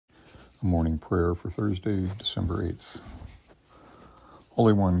A morning prayer for Thursday, December 8th.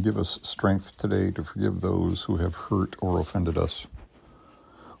 Holy One, give us strength today to forgive those who have hurt or offended us.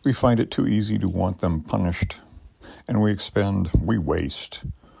 We find it too easy to want them punished, and we waste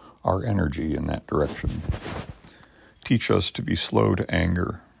our energy in that direction. Teach us to be slow to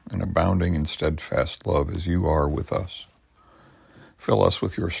anger and abounding in steadfast love as you are with us. Fill us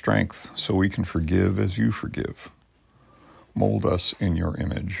with your strength so we can forgive as you forgive. Mold us in your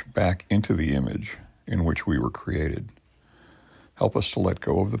image, back into the image in which we were created. Help us to let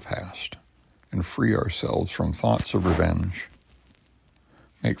go of the past and free ourselves from thoughts of revenge.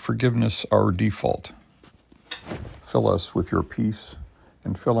 Make forgiveness our default. Fill us with your peace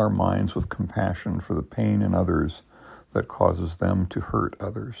and fill our minds with compassion for the pain in others that causes them to hurt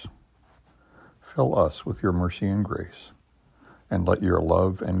others. Fill us with your mercy and grace, and let your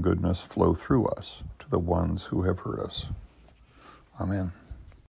love and goodness flow through us to the ones who have hurt us. Amen.